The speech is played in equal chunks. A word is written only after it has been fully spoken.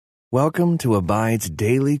Welcome to Abide's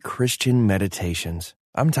Daily Christian Meditations.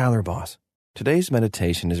 I'm Tyler Boss. Today's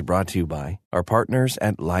meditation is brought to you by our partners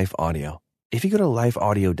at Life Audio. If you go to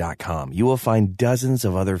lifeaudio.com, you will find dozens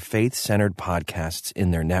of other faith-centered podcasts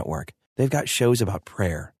in their network. They've got shows about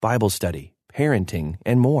prayer, Bible study, parenting,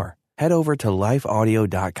 and more. Head over to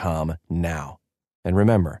lifeaudio.com now. And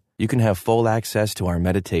remember, you can have full access to our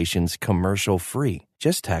meditations commercial-free.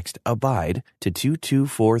 Just text ABIDE to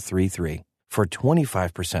 22433 for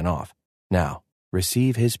 25% off. Now,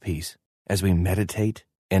 receive His peace as we meditate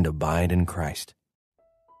and abide in Christ.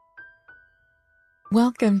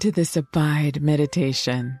 Welcome to this Abide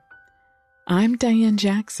meditation. I'm Diane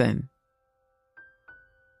Jackson.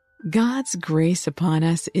 God's grace upon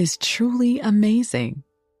us is truly amazing.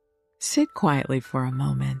 Sit quietly for a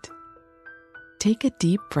moment. Take a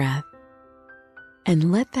deep breath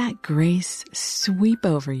and let that grace sweep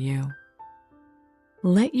over you.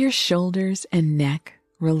 Let your shoulders and neck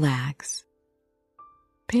relax.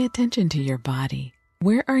 Pay attention to your body.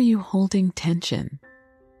 Where are you holding tension?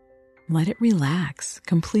 Let it relax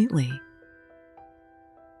completely.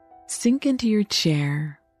 Sink into your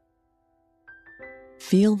chair.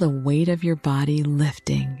 Feel the weight of your body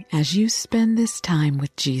lifting as you spend this time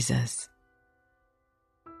with Jesus.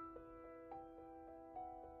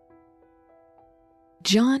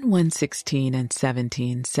 John 1:16 and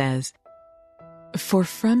 17 says, "For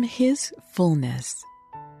from His fullness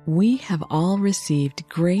we have all received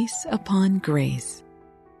grace upon grace.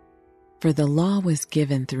 For the law was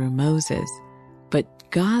given through Moses,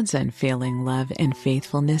 but God's unfailing love and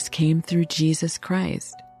faithfulness came through Jesus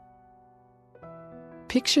Christ."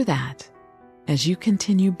 Picture that as you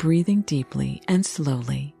continue breathing deeply and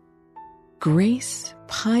slowly. Grace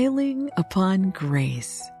piling upon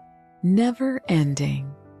grace, never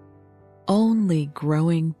ending, only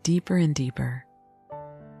growing deeper and deeper.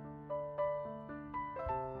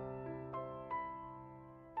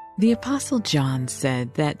 The Apostle John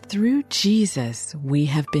said that through Jesus we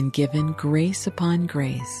have been given grace upon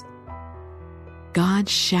grace. God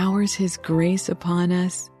showers His grace upon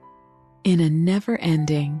us in a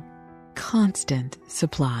never-ending, constant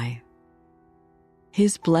supply.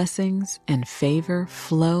 His blessings and favor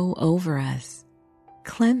flow over us,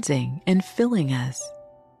 cleansing and filling us.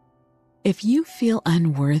 If you feel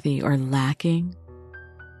unworthy or lacking,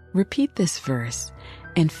 repeat this verse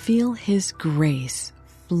and feel His grace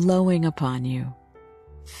flowing upon you,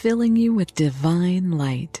 filling you with divine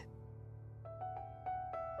light.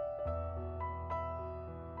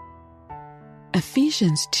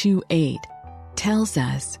 Ephesians 2:8 tells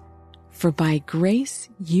us, "For by grace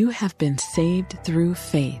you have been saved through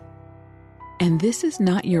faith, and this is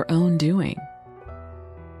not your own doing.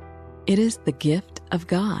 It is the gift of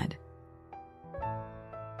God."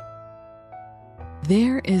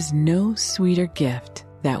 There is no sweeter gift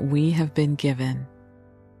that we have been given.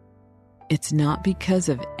 It's not because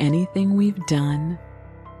of anything we've done.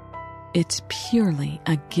 It's purely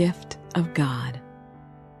a gift of God.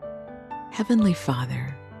 Heavenly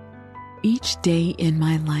Father, each day in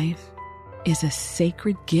my life is a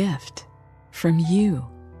sacred gift from You,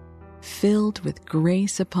 filled with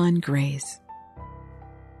grace upon grace.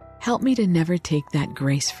 Help me to never take that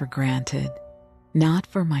grace for granted, not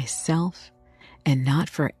for myself and not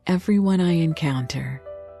for everyone I encounter.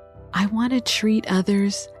 I want to treat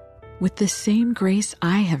others with the same grace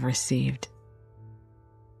I have received.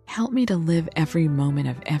 Help me to live every moment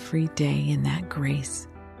of every day in that grace.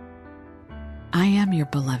 I am Your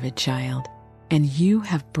beloved child, and You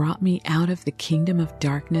have brought me out of the kingdom of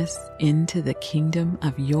darkness into the kingdom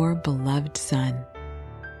of Your beloved Son.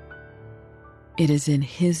 It is in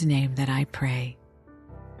His name that I pray.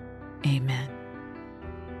 Amen.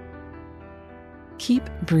 Keep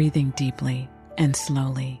breathing deeply and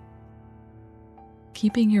slowly,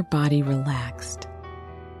 keeping your body relaxed.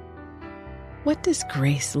 What does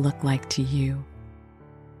grace look like to you?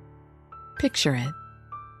 Picture it.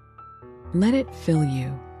 Let it fill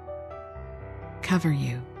you, cover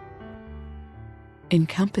you,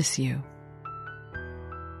 encompass you.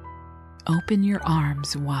 Open your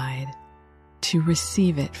arms wide to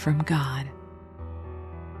receive it from God.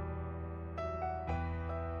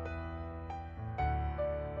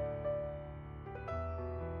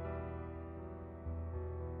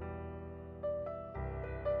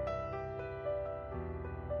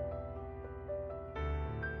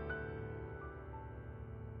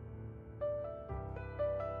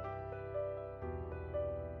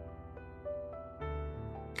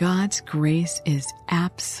 God's grace is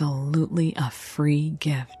absolutely a free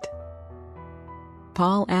gift.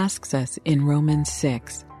 Paul asks us in Romans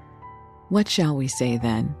 6, "What shall we say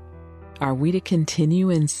then? Are we to continue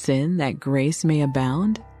in sin that grace may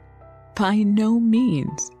abound? By no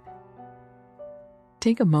means.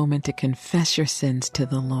 Take a moment to confess your sins to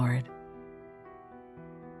the Lord.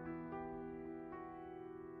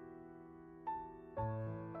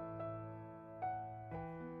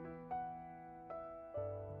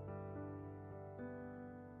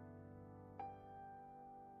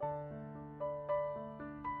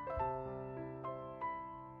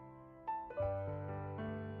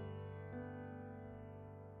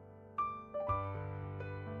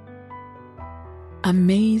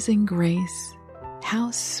 Amazing grace,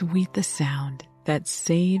 how sweet the sound that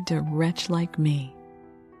saved a wretch like me.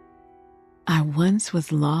 I once was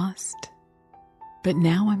lost, but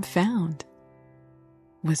now I'm found.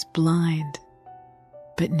 Was blind,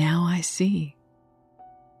 but now I see.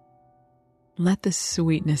 Let the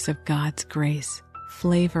sweetness of God's grace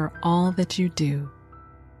flavor all that you do.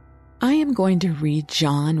 I am going to read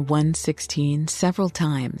John 1:16 several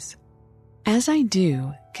times. As I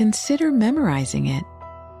do, consider memorizing it.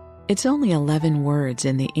 It's only 11 words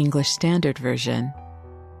in the English Standard Version.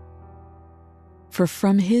 For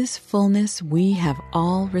from His fullness we have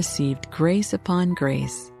all received grace upon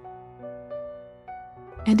grace.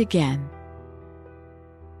 And again,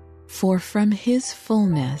 for from His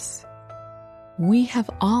fullness we have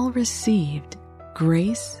all received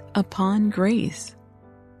grace upon grace.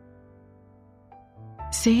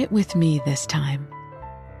 Say it with me this time.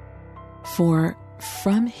 For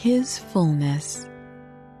from His fullness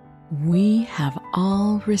we have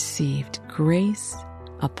all received grace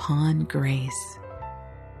upon grace.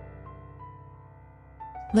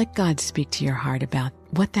 Let God speak to your heart about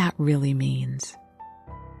what that really means.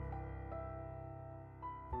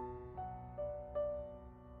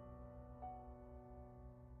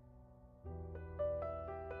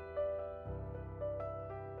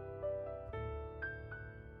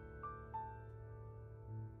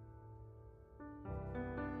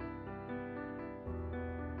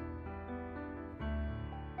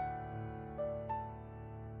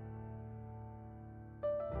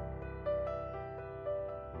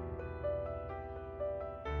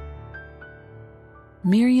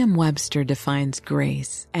 Merriam-Webster defines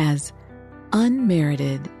grace as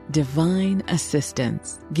unmerited divine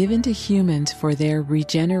assistance given to humans for their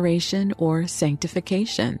regeneration or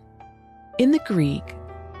sanctification. In the Greek,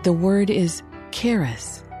 the word is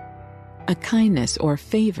charis, a kindness or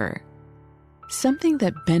favor, something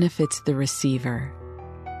that benefits the receiver.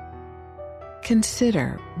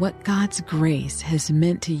 Consider what God's grace has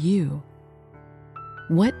meant to you.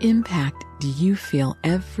 What impact do you feel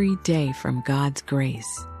every day from God's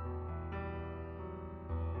grace?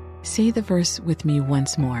 Say the verse with me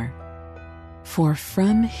once more. For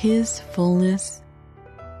from His fullness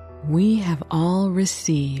we have all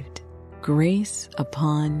received grace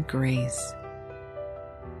upon grace.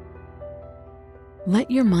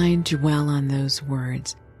 Let your mind dwell on those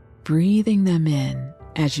words, breathing them in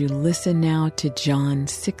as you listen now to John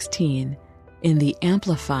 16 in the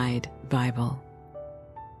Amplified Bible.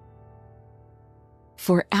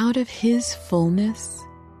 For out of His fullness,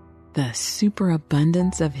 the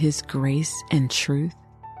superabundance of His grace and truth,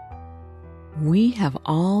 we have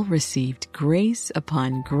all received grace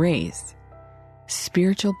upon grace,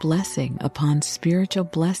 spiritual blessing upon spiritual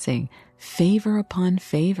blessing, favor upon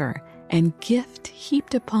favor, and gift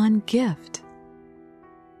heaped upon gift.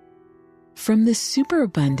 From the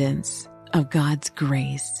superabundance of God's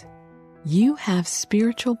grace, you have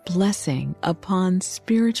spiritual blessing upon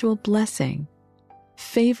spiritual blessing,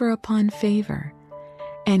 favor upon favor,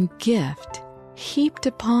 and gift heaped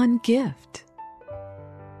upon gift.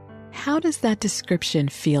 How does that description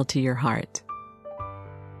feel to your heart?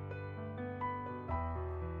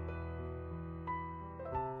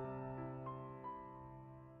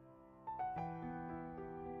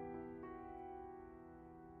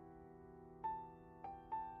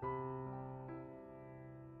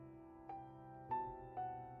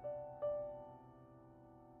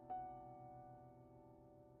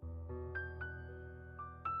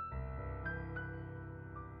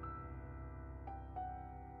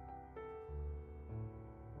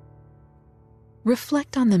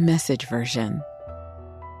 Reflect on the Message version.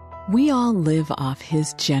 We all live off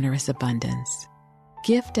His generous abundance,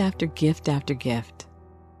 gift after gift after gift.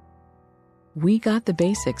 We got the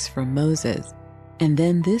basics from Moses, and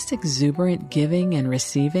then this exuberant giving and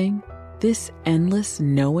receiving, this endless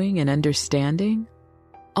knowing and understanding,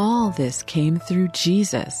 all this came through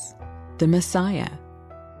Jesus, the Messiah.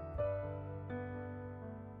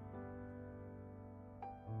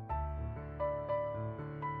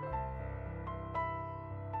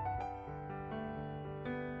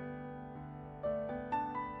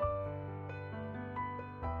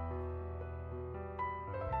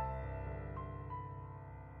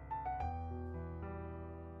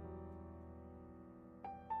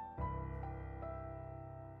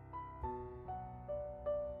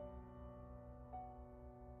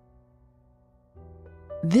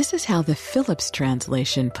 This is how the Phillips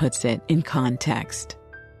translation puts it in context.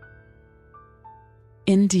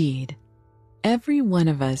 Indeed, every one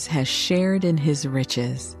of us has shared in His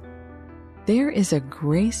riches. There is a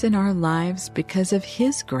grace in our lives because of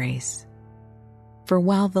His grace. For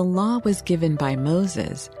while the law was given by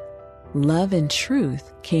Moses, love and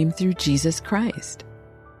truth came through Jesus Christ.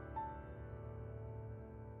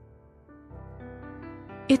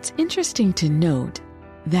 It's interesting to note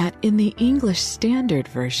that in the English Standard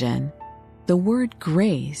Version, the word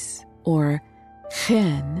grace, or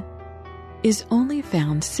chen, is only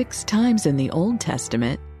found 6 times in the Old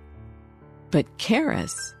Testament, but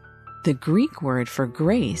charis, the Greek word for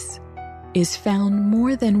grace, is found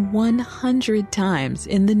more than 100 times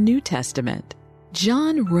in the New Testament.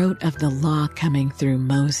 John wrote of the law coming through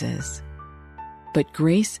Moses, but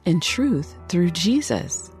grace and truth through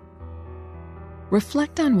Jesus.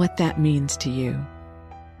 Reflect on what that means to you.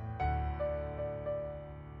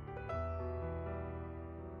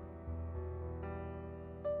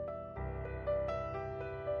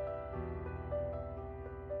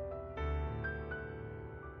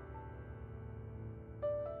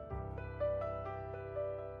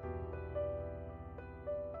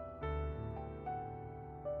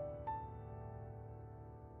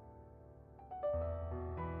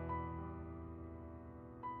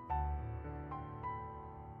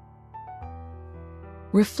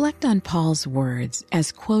 Reflect on Paul's words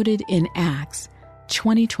as quoted in Acts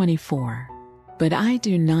 20:24. But I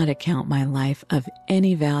do not account my life of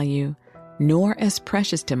any value, nor as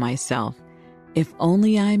precious to myself, if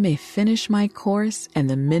only I may finish my course and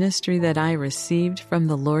the ministry that I received from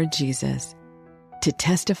the Lord Jesus, to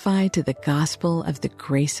testify to the gospel of the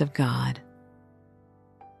grace of God.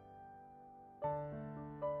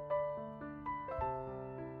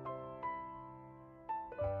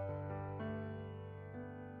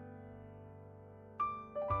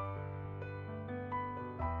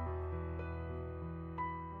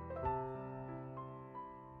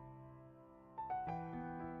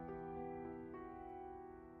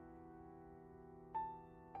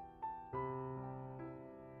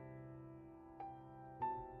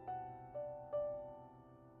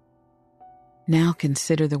 Now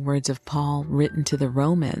consider the words of Paul written to the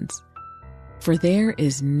Romans. For there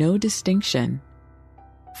is no distinction,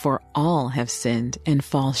 for all have sinned and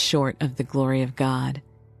fall short of the glory of God,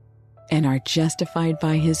 and are justified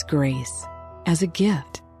by His grace as a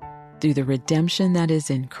gift through the redemption that is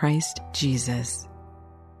in Christ Jesus.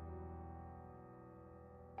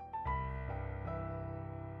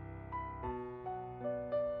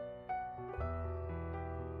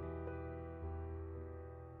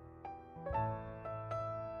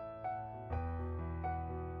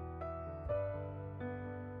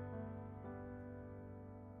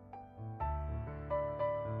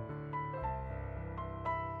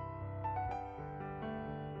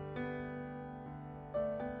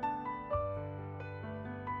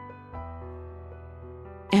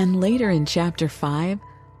 And later in chapter 5,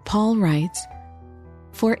 Paul writes,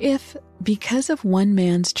 For if, because of one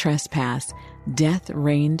man's trespass, death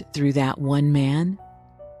reigned through that one man,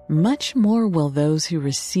 much more will those who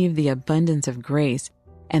receive the abundance of grace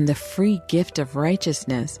and the free gift of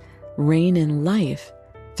righteousness reign in life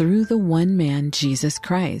through the one man, Jesus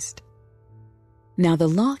Christ. Now the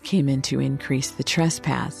law came in to increase the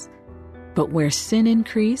trespass, but where sin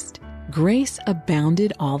increased, grace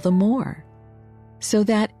abounded all the more. So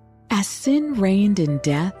that, as sin reigned in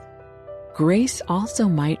death, grace also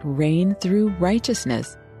might reign through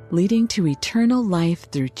righteousness, leading to eternal life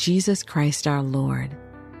through Jesus Christ our Lord.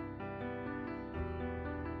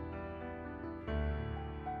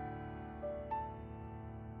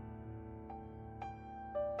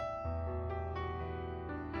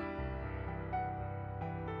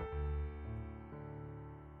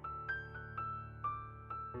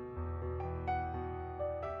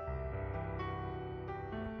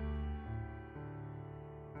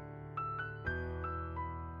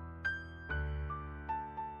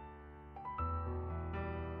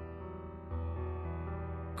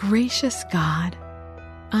 Gracious God,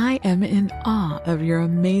 I am in awe of your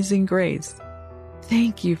amazing grace.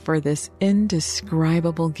 Thank you for this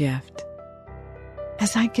indescribable gift.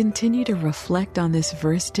 As I continue to reflect on this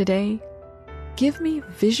verse today, give me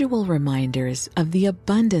visual reminders of the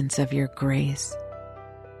abundance of your grace.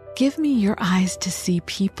 Give me your eyes to see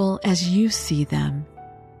people as you see them,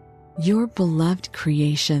 your beloved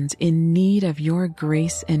creations in need of your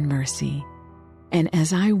grace and mercy. And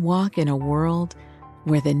as I walk in a world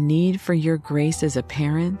where the need for your grace is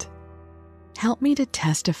apparent, help me to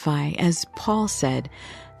testify, as Paul said,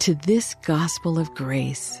 to this gospel of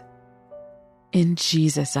grace. In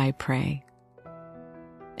Jesus I pray.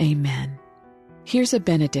 Amen. Here's a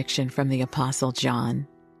benediction from the Apostle John.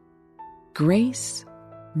 Grace,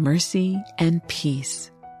 mercy, and peace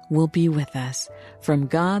will be with us from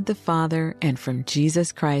God the Father and from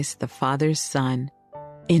Jesus Christ, the Father's Son,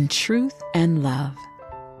 in truth and love.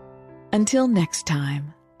 Until next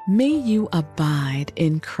time, may you abide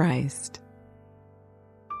in Christ.